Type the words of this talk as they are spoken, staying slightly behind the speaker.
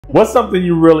What's something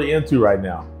you're really into right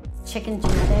now? Chicken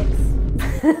genetics.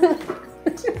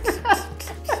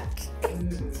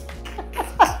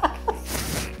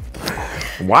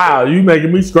 Wow, you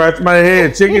making me scratch my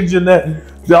head. Chicken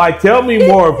genetics. Like, tell me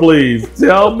more, please.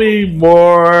 Tell me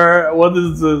more. What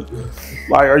is this?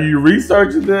 Like, are you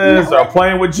researching this or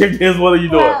playing with chickens? What are you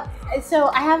doing?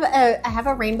 So I have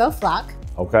a rainbow flock.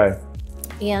 Okay.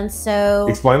 And so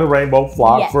explain the rainbow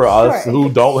flock for us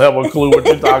who don't have a clue what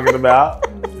you're talking about.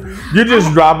 You're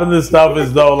just dropping this stuff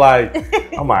as though like,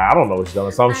 I'm like, I don't know what you're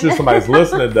doing. So I'm sure somebody's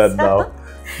listening doesn't know.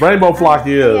 Rainbow flock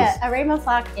is. Yeah, a rainbow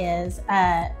flock is,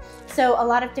 so a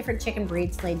lot of different chicken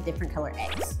breeds lay different color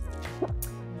eggs.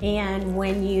 And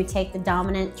when you take the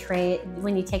dominant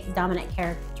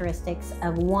characteristics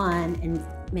of one and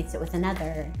mix it with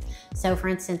another. So for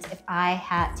instance, if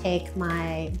I take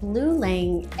my blue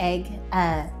laying egg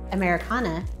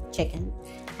Americana chicken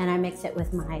and I mix it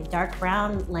with my dark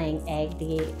brown laying egg,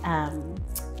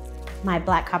 my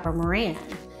black copper Moran,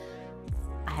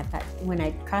 when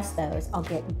I cross those, I'll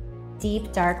get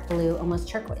deep dark blue, almost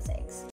turquoise eggs.